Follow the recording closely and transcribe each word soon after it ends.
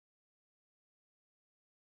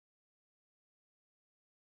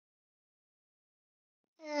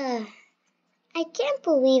Ugh, I can't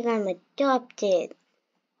believe I'm adopted.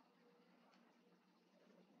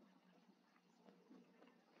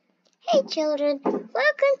 Hey children,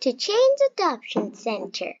 welcome to Chains Adoption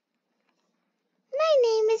Center. My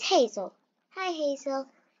name is Hazel. Hi Hazel,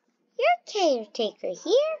 your caretaker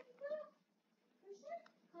here.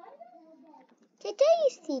 Today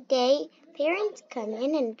is the day parents come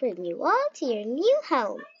in and bring you all to your new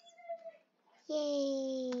home.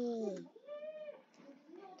 Yay!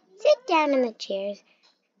 Sit down in the chairs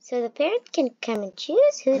so the parents can come and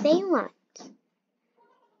choose who they want.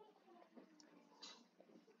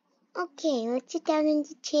 Okay, let's sit down in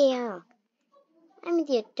the chair. I'm in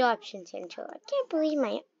the adoption center. I can't believe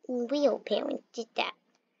my real parents did that.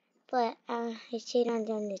 But I sit on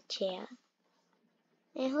the chair.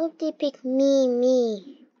 I hope they pick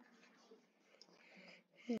me.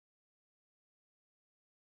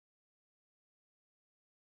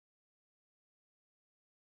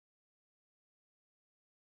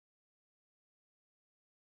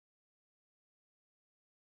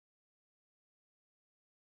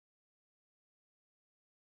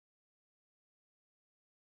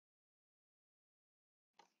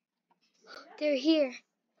 They're here.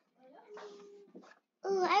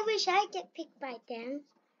 Oh, I wish I get picked by them.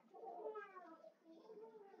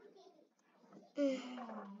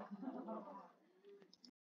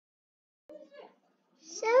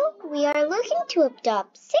 So, we are looking to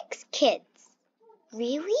adopt 6 kids.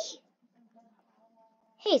 Really?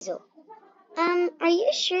 Hazel, are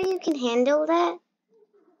you sure you can handle that?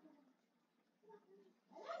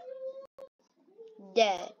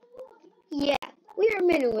 Dad. Yeah, we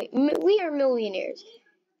are millionaires.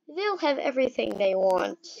 They'll have everything they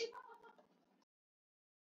want.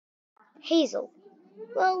 Hazel,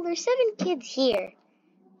 well, there's 7 kids here.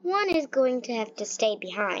 One is going to have to stay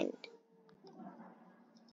behind.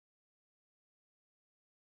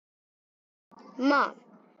 Mom,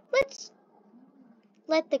 let's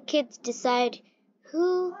let the kids decide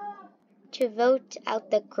who to vote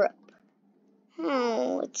out the group.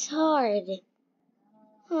 Oh, it's hard.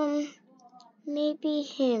 Maybe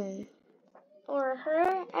him. Or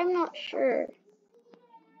her? I'm not sure.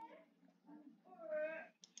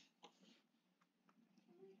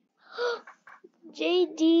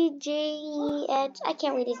 JDJEH, I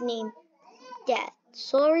can't read his name. Dad,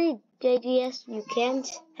 sorry, JDS, you can't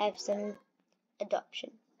have some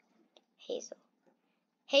adoption.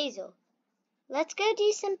 Hazel, let's go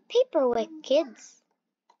do some paperwork, kids.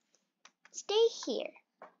 Stay here.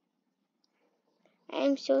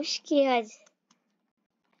 I'm so scared.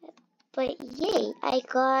 But yay, I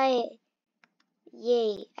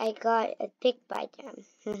got a pick by them.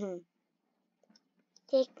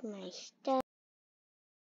 Take my stuff.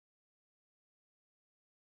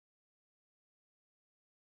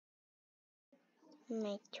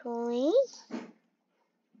 My toys.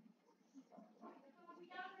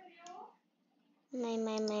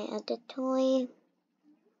 My other toy.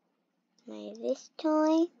 This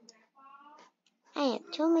toy. I have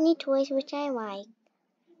so many toys which I like.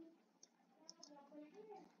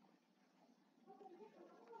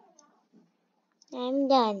 I'm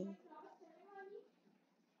done.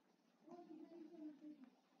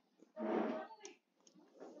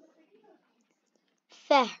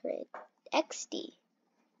 Fahrid XD.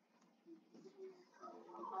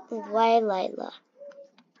 Why Lila?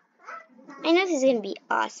 I know this is gonna be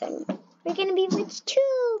awesome. We're gonna be rich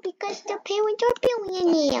too because the parents are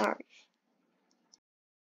billionaires.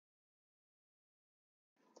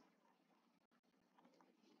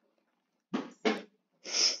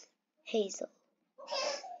 Hazel.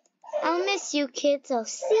 I'll miss you kids. I'll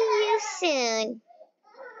see you soon.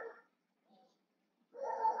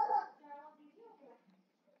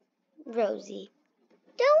 Rosie.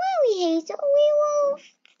 Don't worry, Hazel. We will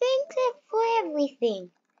thank them for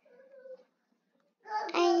everything.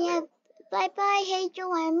 Bye-bye,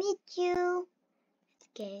 Hazel. I'll meet you. Let's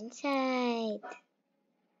get inside.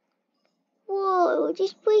 Whoa,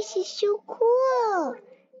 this place is so cool.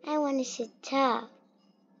 I want to sit top.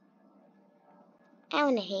 I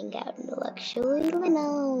want to hang out in the luxury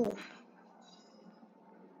limo.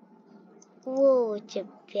 Whoa, it's a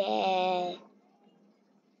bed.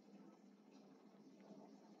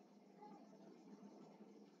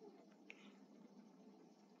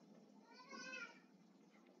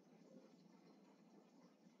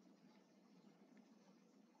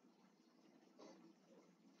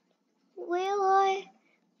 Where are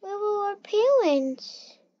our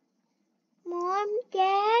parents? Mom,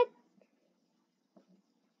 Dad?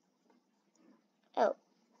 Oh.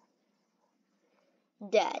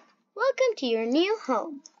 Dad, welcome to your new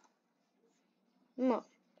home. Mom,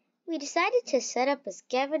 We decided to set up a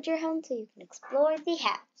scavenger hunt so you can explore the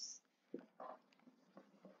house.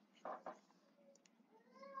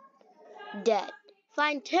 Dad,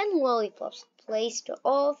 find 10 lollipops placed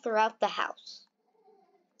all throughout the house.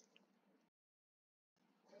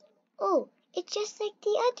 Oh, it's just like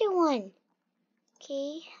the other one.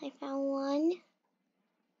 Okay, I found one.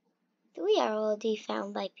 3 are already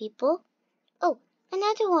found by people. Oh,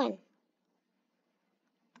 another one.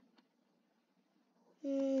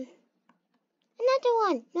 Another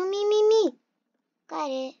one. No, me. Got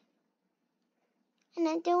it.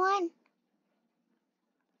 Another one.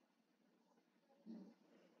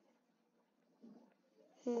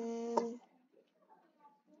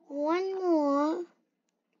 One more.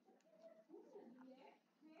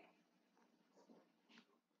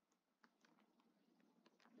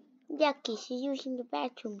 Ducky, she's using the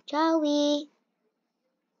bathroom, shall we?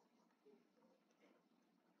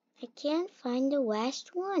 I can't find the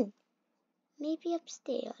last one. Maybe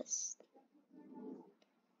upstairs.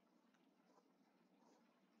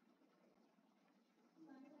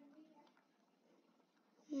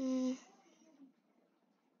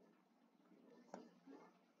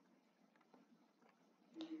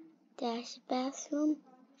 That's the bathroom.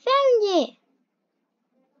 Found it!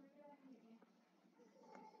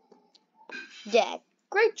 Dad,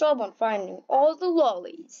 great job on finding all the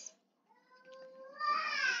lollies.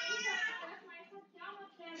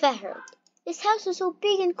 Fahad, this house is so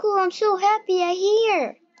big and cool. I'm so happy I'm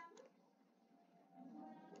here.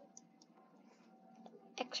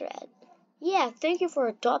 X-Red. Yeah, thank you for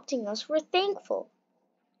adopting us. We're thankful.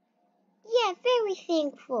 Yeah, very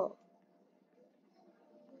thankful.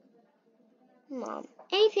 Mom,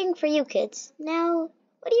 anything for you kids. Now,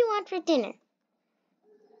 what do you want for dinner?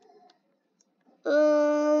 I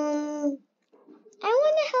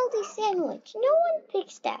want a healthy sandwich. No one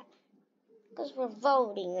picks that. Because we're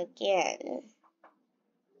voting again.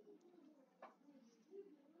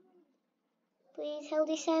 Please,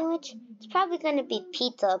 healthy sandwich? It's probably going to be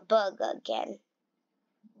pizza burger again.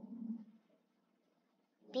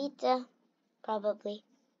 Pizza, probably.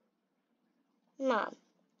 Mom,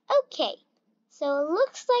 okay. So it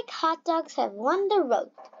looks like hot dogs have won the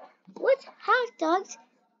vote. What hot dogs?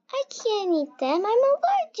 I can't eat them. I'm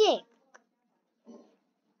allergic.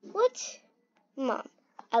 What? Mom,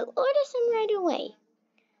 I'll order some right away.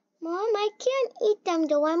 Mom, I can't eat them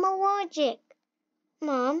though. I'm allergic.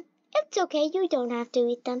 Mom, it's okay. You don't have to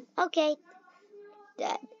eat them. Okay.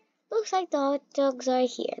 Dad, looks like the hot dogs are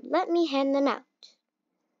here. Let me hand them out.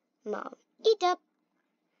 Mom, eat up.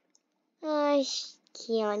 I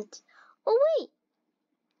can't. Oh, wait.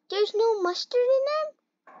 There's no mustard in them?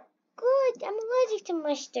 Good. I'm allergic to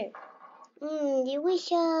mustard. You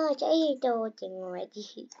wish I ate the whole thing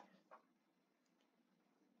already.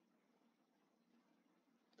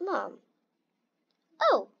 Mom.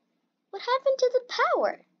 Oh, what happened to the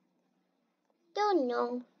power? Don't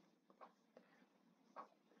know.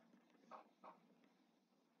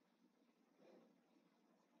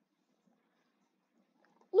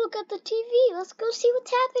 Look at the TV. Let's go see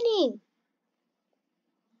what's happening.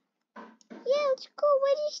 Yeah, let's go.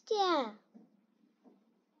 What is that?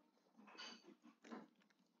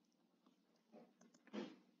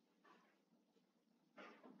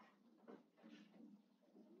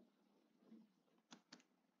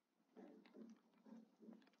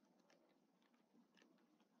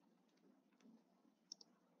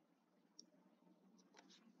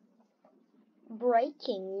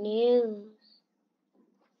 Breaking news.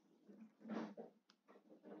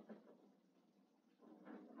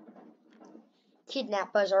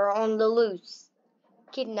 Kidnappers are on the loose.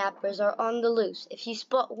 Kidnappers are on the loose. If you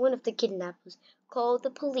spot one of the kidnappers, call the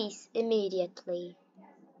police immediately.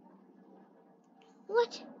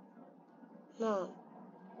 What? Mom.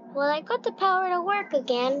 Well, I got the power to work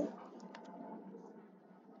again.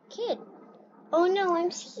 Kid. Oh no,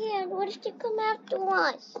 I'm scared. What if they come after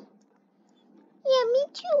us? Yeah, me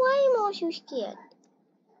too. I am also scared.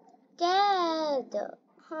 Dad.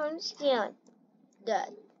 I'm scared. Dad.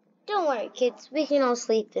 Don't worry, kids. We can all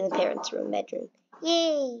sleep in the parents' room bedroom.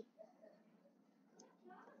 Yay!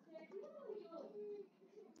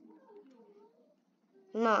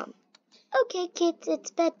 Mom. Okay, kids,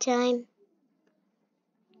 it's bedtime.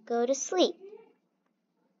 Go to sleep.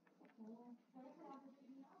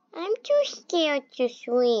 I'm too scared to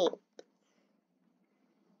sleep.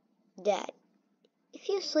 Dad. If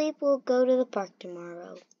you sleep, we'll go to the park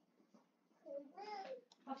tomorrow.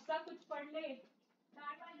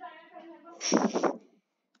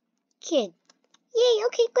 Kid. Yay,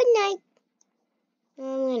 okay, good night.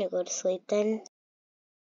 I'm gonna go to sleep then.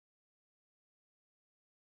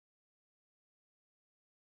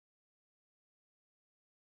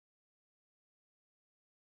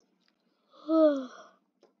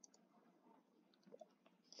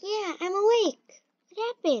 Yeah, I'm awake.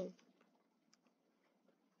 What happened?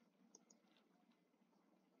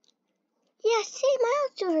 Yeah, same. I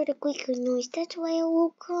also heard a squeaking noise. That's why I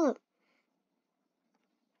woke up.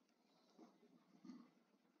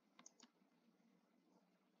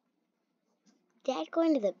 Dad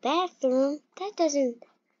going to the bathroom? That doesn't...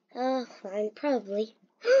 fine, probably.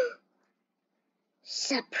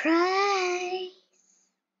 Surprise!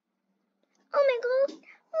 Oh my god!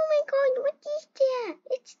 Oh my god, what is that?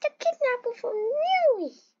 It's the kidnapper from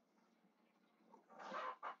News!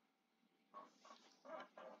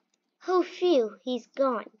 Oh phew, he's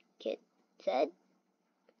gone, Kid said.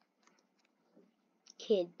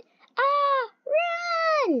 Kid. Ah!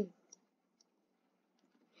 Run!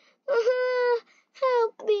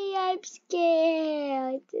 Help me, I'm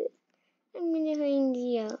scared. I'm gonna find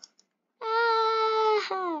you.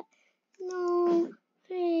 Ah! No,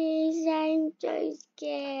 please, I'm so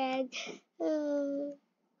scared.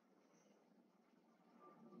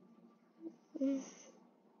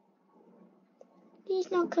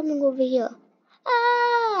 He's not coming over here.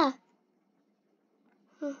 Ah!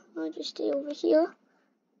 I'll just stay over here.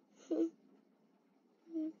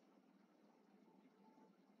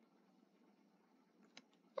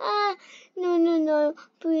 Ah! No, no, no.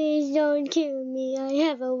 Please don't kill me. I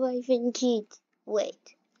have a wife and kids.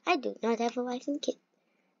 Wait, I do not have a wife and kids.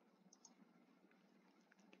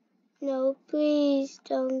 No, please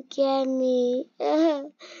don't get me.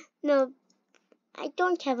 No, I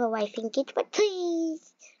don't have a wife and kids, but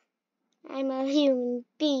please. I'm a human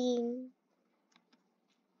being.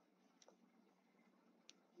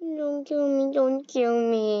 Don't kill me, don't kill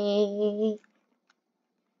me.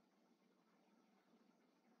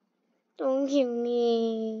 Don't kill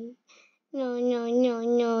me. No, no, no,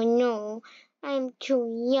 no, no. I'm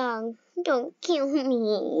too young. Don't kill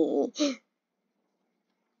me.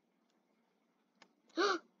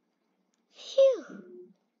 Phew.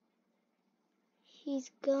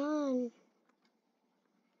 He's gone.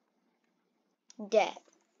 Dad.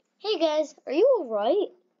 Hey guys, are you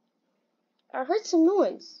alright? I heard some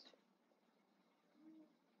noise.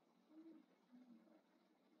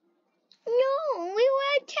 No, we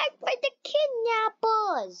were attacked by the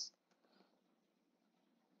kidnappers.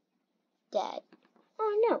 Dad.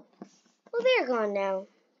 Oh no. Well, they're gone now.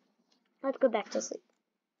 Let's go back to sleep.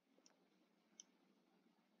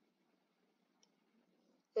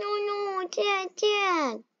 No, no, Dad.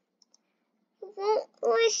 You won't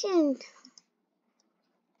listen.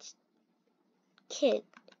 Kid,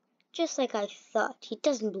 just like I thought, he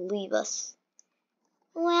doesn't believe us.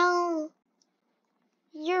 Well,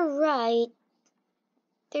 you're right.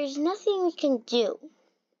 There's nothing we can do.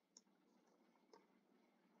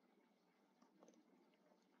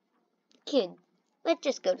 Kid, let's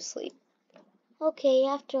just go to sleep. Okay,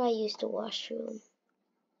 after I use the washroom.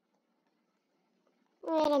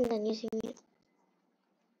 Alright, I'm done using it.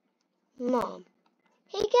 Mom.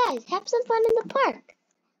 Hey guys, have some fun in the park.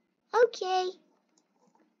 Okay.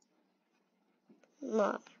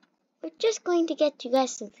 Mom. We're just going to get you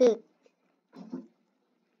guys some food.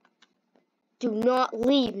 Do not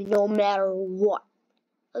leave no matter what.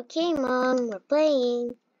 Okay, Mom, we're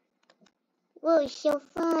playing. Whoa, so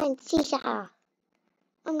fun. Seesaw.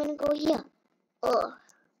 I'm gonna go here. Oh,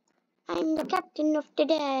 I'm the captain of the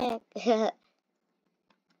deck.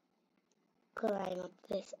 Climb up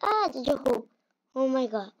this. Ah, there's a hole. Oh my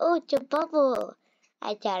god. Oh, it's a bubble.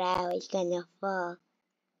 I thought I was gonna fall.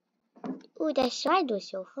 Oh, that slide was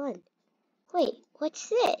so fun. Wait, what's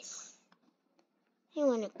this? I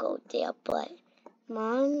wanna go there, but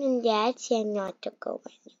Mom and Dad said not to go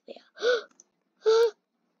anywhere.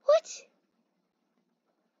 What?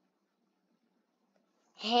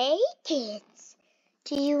 Hey, kids.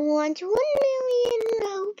 Do you want 1,000,000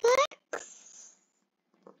 Robux?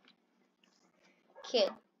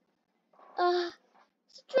 Kid.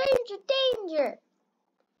 Stranger danger.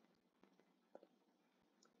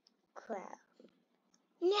 Clown.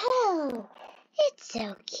 No, it's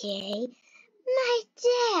okay. My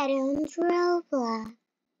dad owns Roblox.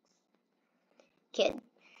 Kid.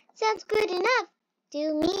 Sounds good enough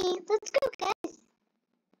to me. Let's go, guys.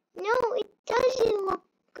 No, it doesn't look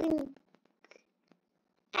good.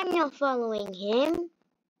 I'm not following him.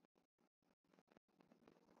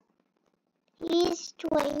 He's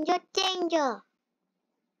stranger danger.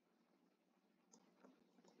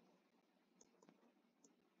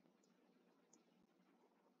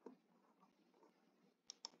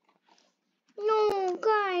 No,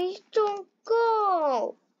 guys, don't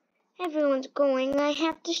go. Everyone's going. I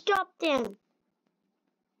have to stop them.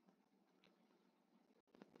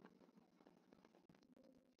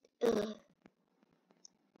 Ugh.